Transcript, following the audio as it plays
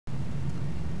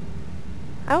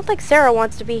I don't think Sarah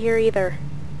wants to be here either.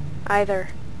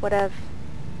 Whatever.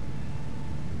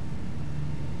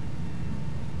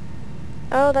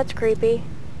 Oh, that's creepy.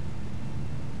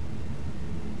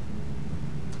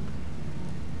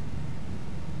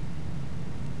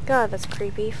 God, that's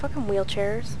creepy. Fucking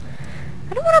wheelchairs.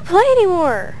 I don't want to play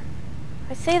anymore.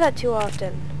 I say that too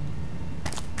often.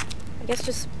 I guess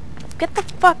just get the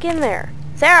fuck in there.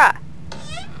 Sarah!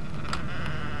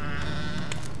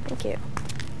 Thank you.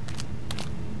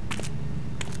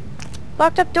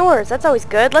 Locked up doors. That's always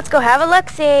good. Let's go have a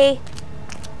look-see.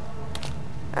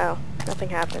 Oh, nothing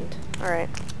happened. Alright.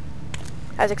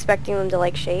 I was expecting them to,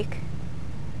 like, shake.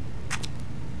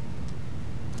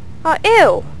 Oh,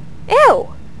 ew!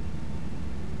 Ew!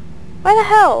 Why the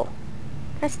hell?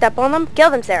 Can I step on them?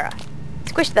 Kill them, Sarah.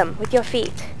 Squish them with your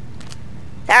feet.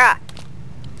 Sarah!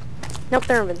 Nope,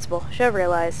 they're invincible. Should have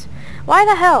realized. Why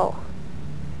the hell?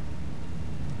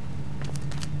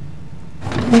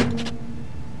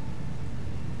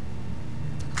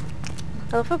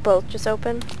 I love how both just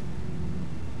open.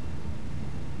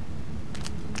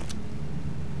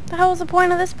 The hell is the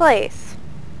point of this place?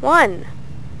 One.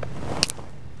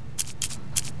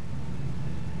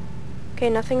 Okay,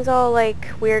 nothing's all like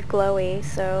weird glowy,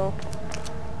 so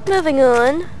moving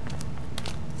on.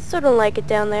 Still don't like it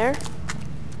down there.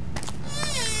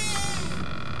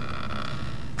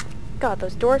 God,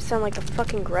 those doors sound like a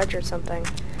fucking grudge or something.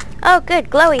 Oh, good,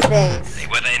 glowy things. They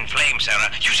were in flames, Sarah.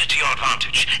 Use it to your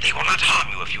advantage. They will not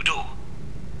harm you if you do.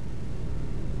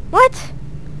 What?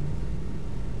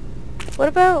 What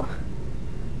about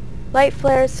light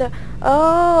flares?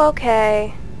 Oh,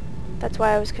 okay. That's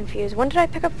why I was confused. When did I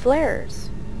pick up flares?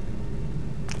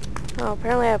 Oh,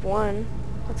 apparently I have one.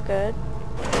 That's good.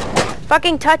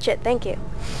 Fucking touch it. Thank you.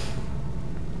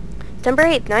 September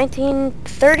 8th,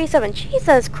 1937.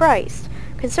 Jesus Christ.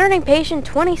 Concerning patient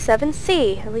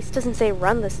 27C. At least it doesn't say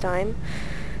run this time.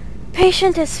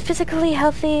 Patient is physically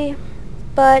healthy,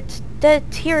 but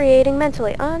deteriorating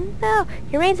mentally. Oh no.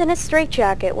 He remains in his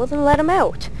straitjacket. Well, then let him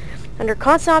out. Under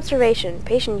constant observation.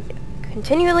 Patient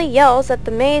continually yells that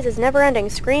the maze is never ending.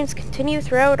 Screams continue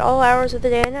throughout all hours of the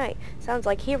day and night. Sounds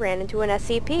like he ran into an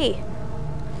SCP.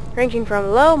 Ranging from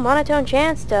low monotone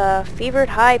chants to fevered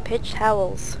high-pitched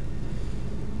howls.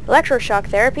 Electroshock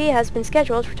therapy has been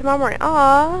scheduled for tomorrow morning.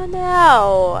 Aw,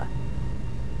 no.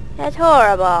 That's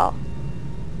horrible.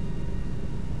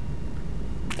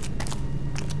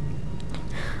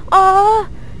 Aw,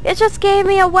 it just gave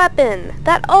me a weapon.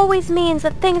 That always means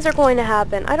that things are going to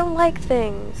happen. I don't like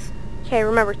things. Okay,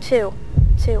 remember, two.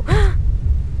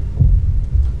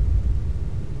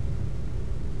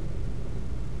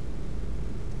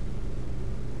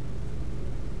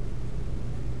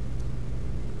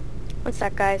 What's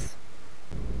that, guys?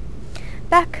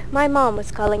 Beck, my mom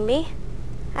was calling me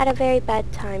at a very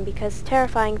bad time because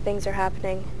terrifying things are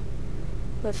happening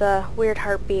with a weird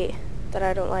heartbeat that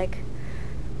I don't like.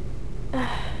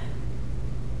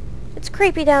 It's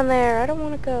creepy down there. I don't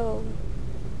want to go.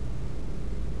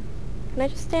 Can I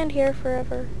just stand here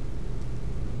forever?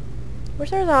 Wish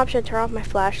there was an option to turn off my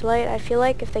flashlight. I feel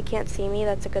like if they can't see me,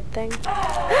 that's a good thing.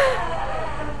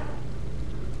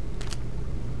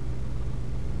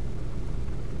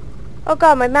 Oh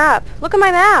god, my map! Look at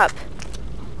my map!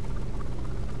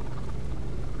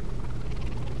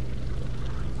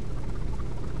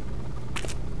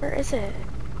 Where is it?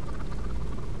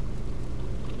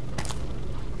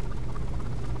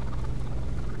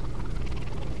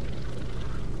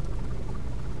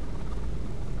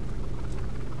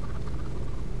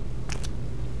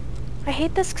 I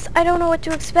hate this 'cause I don't know what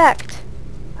to expect.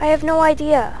 I have no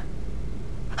idea.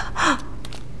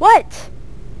 What?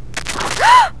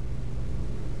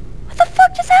 What the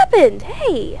fuck just happened?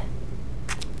 Hey!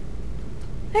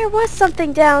 There was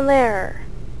something down there.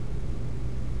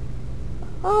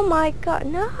 Oh my god,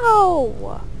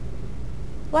 no!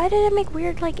 Why did it make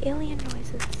weird, like, alien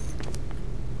noises?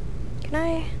 Can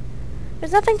I...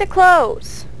 There's nothing to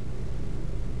close.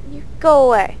 You go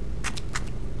away.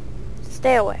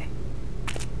 Stay away.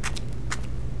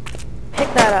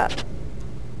 Pick that up.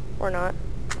 Or not.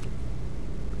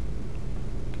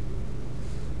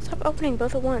 Stop opening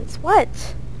both at once.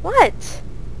 What? What?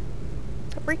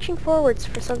 Stop reaching forwards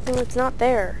for something that's not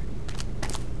there.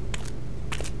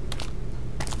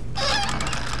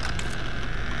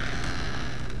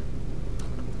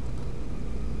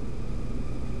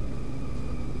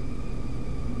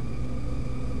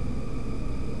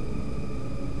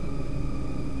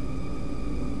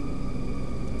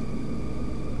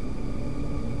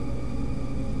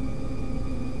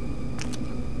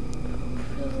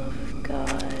 For the love of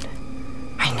God.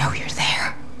 I know you're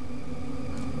there.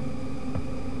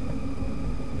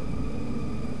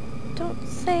 Don't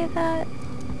say that.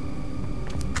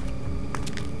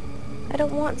 I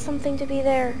don't want something to be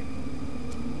there.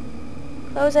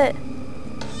 Close it.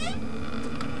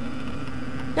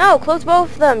 No, close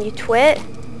both of them, you twit. It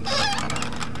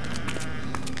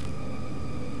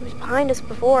was behind us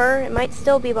before. It might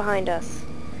still be behind us.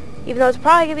 Even though it's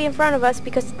probably going to be in front of us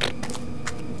because...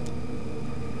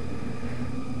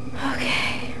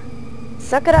 Okay.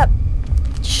 Suck it up.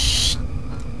 Shh.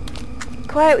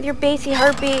 Quiet with your bassy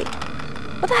heartbeat.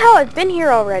 What the hell? I've been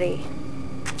here already.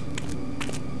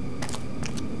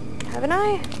 Haven't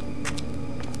I?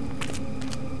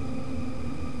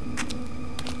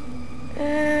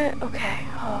 Okay.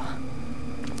 Oh.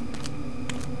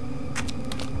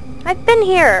 I've been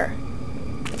here!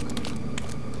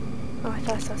 Oh, I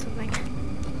thought I saw something.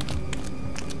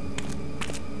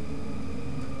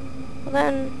 Well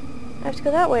then, I have to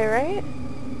go that way, right?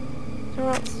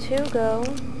 Somewhere else to go.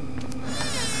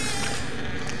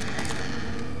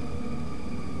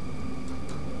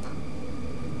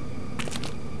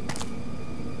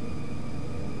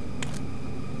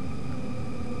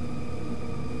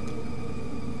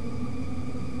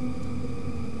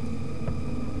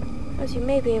 As you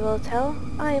may be able to tell,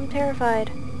 I am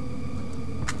terrified.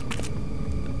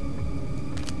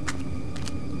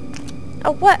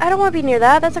 Oh, what? I don't want to be near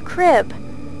that. That's a crib.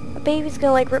 A baby's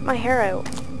gonna, like, rip my hair out.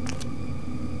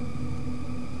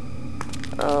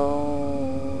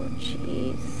 Oh,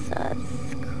 Jesus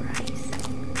Christ.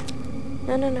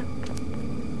 No, no, no.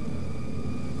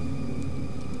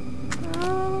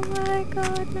 Oh, my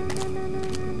God. No, no, no, no,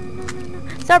 no, no, no,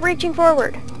 no. Stop reaching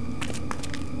forward.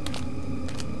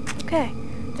 Okay.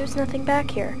 There's nothing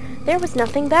back here. There was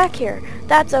nothing back here.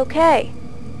 That's okay.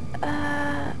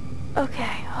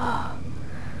 Okay. Oh.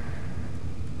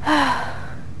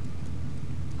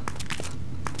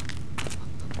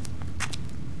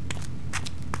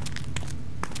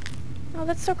 Oh,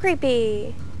 that's so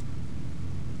creepy.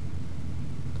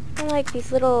 I don't like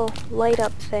these little light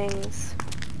up things.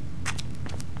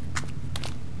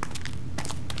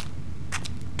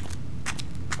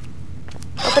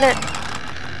 Open it.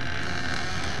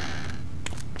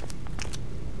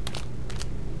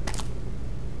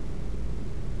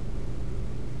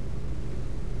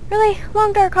 Really?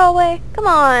 Long dark hallway? Come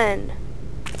on.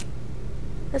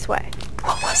 This way.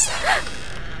 What was that?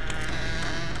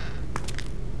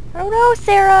 I don't know,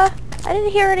 Sarah. I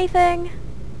didn't hear anything.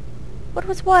 What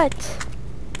was what?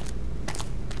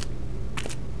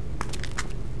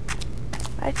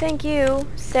 I think you,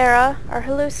 Sarah, are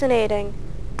hallucinating.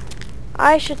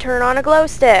 I should turn on a glow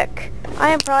stick.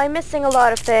 I am probably missing a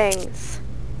lot of things.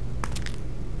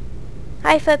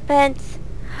 Hi, footprints.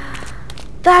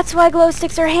 That's why glow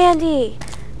sticks are handy.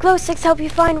 Glow sticks help you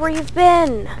find where you've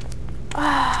been.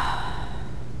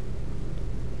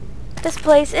 This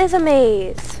place is a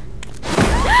maze.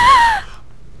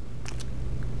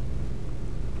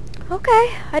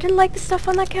 Okay, I didn't like the stuff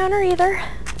on that counter either.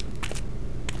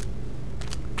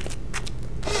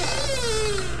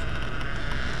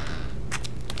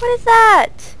 What is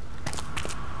that?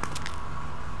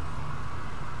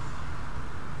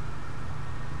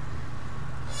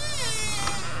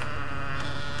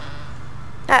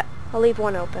 Ah, I'll leave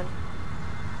one open.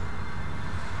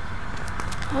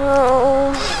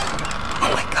 Oh.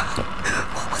 Oh my God.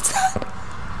 What was that?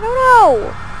 I don't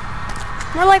know.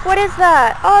 More like, what is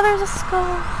that? Oh, there's a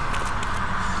skull.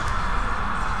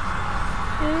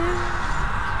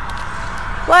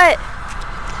 What?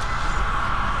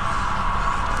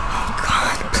 Oh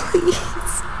God, please.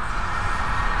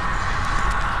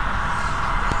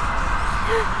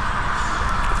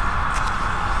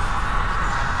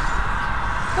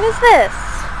 What is this?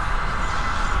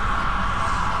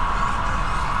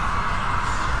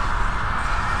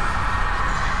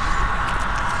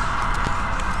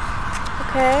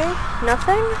 Okay,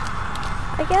 nothing,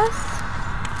 I guess.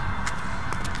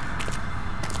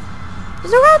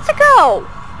 There's nowhere else to go!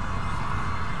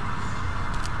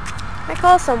 I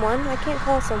call someone. I can't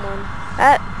call someone.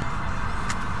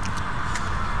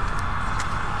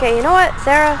 Okay, you know what,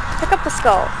 Sarah? Pick up the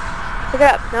skull. Pick it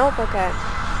up. Nope, okay.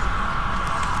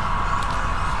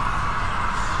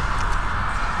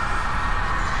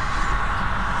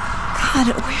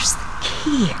 God, where's the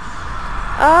key?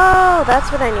 Oh,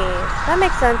 that's what I need. That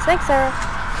makes sense. Thanks, Sarah.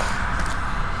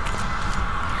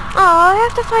 Oh, I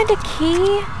have to find a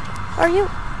key? Are you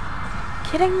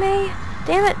kidding me?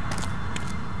 Damn it.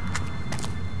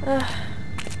 Ugh.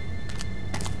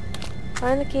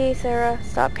 Find the key, Sarah.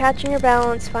 Stop catching your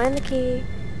balance. Find the key.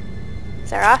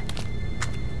 Sarah?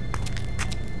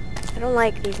 I don't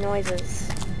like these noises.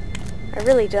 I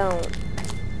really don't.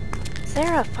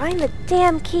 Sarah, find the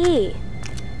damn key.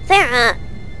 Sarah!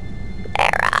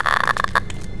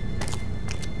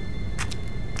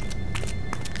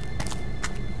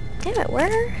 Damn it,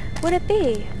 where would it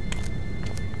be?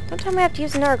 Don't tell me I have to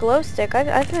use another glow stick.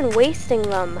 I've been wasting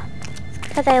them. It's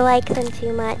because I like them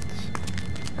too much.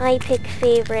 I pick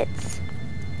favorites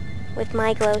with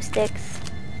my glow sticks.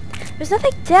 There's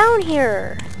nothing down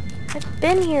here. I've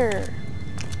been here.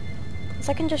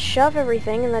 I can just shove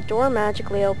everything and the door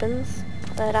magically opens.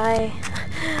 But I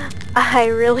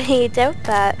really doubt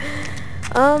that.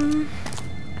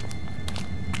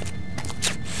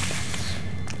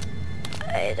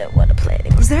 I don't want to play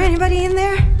anymore. Is there anybody in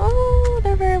there? Oh,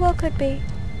 there very well could be.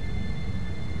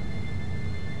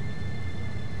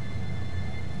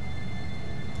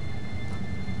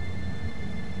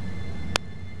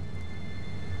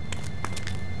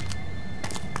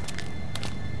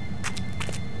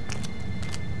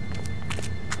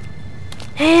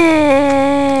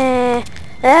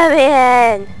 Let me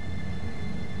in!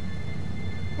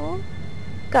 Oh,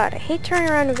 God, I hate turning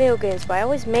around in video games, but I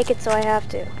always make it so I have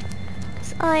to.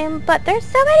 But there's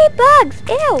so many bugs!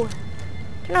 Ew!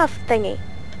 Turn off thingy.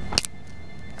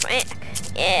 Quick.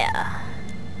 Yeah.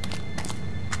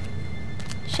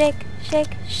 Shake,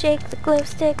 shake, shake the glow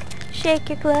stick. Shake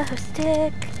your glow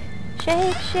stick.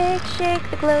 Shake, shake, shake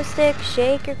the glow stick.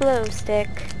 Shake your glow stick.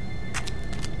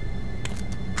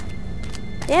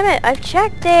 Damn it, I've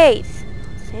checked these!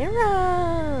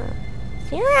 Sarah!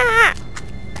 Sarah!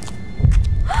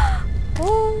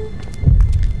 Oh.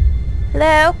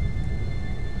 Hello?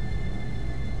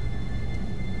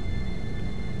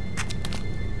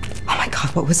 Oh my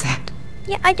god, what was that?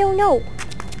 Yeah, I don't know.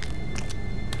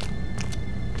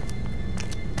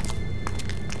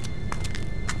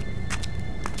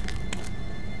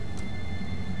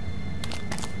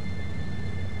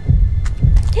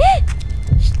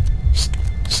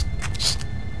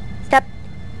 Stop.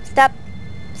 Stop.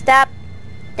 Stop.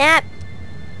 Stop.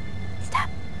 Stop.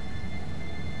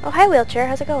 Oh, hi, wheelchair.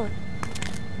 How's it going?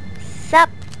 Sup,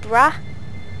 bruh?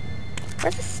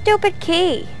 Where's the stupid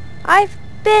key? I've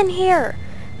been here.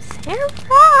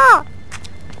 Sarah!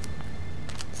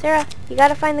 Sarah, you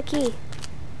gotta find the key.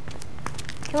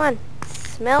 Come on.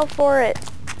 Smell for it.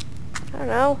 I don't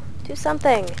know. Do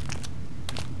something.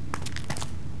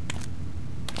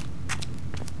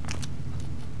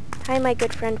 Hi, my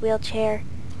good friend Wheelchair.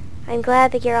 I'm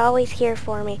glad that you're always here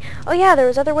for me. Oh yeah, there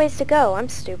was other ways to go. I'm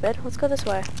stupid. Let's go this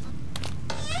way.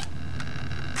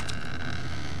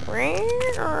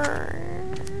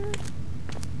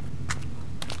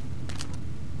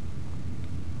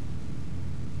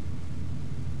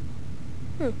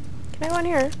 Can I go in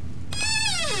here?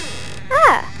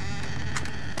 Ah!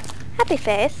 Happy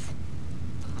face.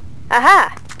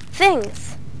 Aha!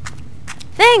 Things!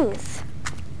 Things!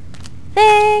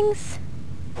 Things!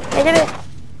 Wait a minute.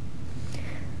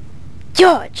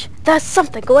 George, there's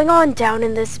something going on down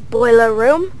in this boiler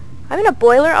room. I'm in a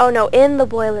boiler? Oh no, in the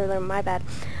boiler room, my bad.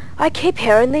 I keep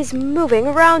hearing these moving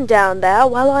around down there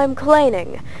while I'm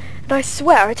cleaning. And I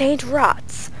swear it ain't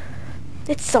rats.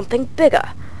 It's something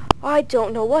bigger. I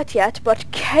don't know what yet, but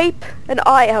keep an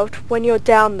eye out when you're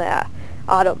down there,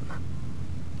 Autumn.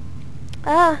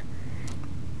 Well,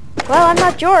 I'm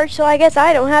not George, so I guess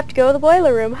I don't have to go to the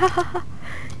boiler room. Ha ha ha.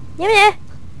 Yep,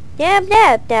 yep,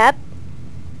 yep, yep.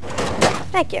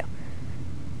 Thank you.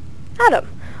 Adam,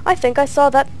 I think I saw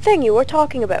that thing you were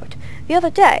talking about the other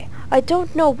day. I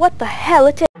don't know what the hell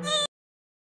it is.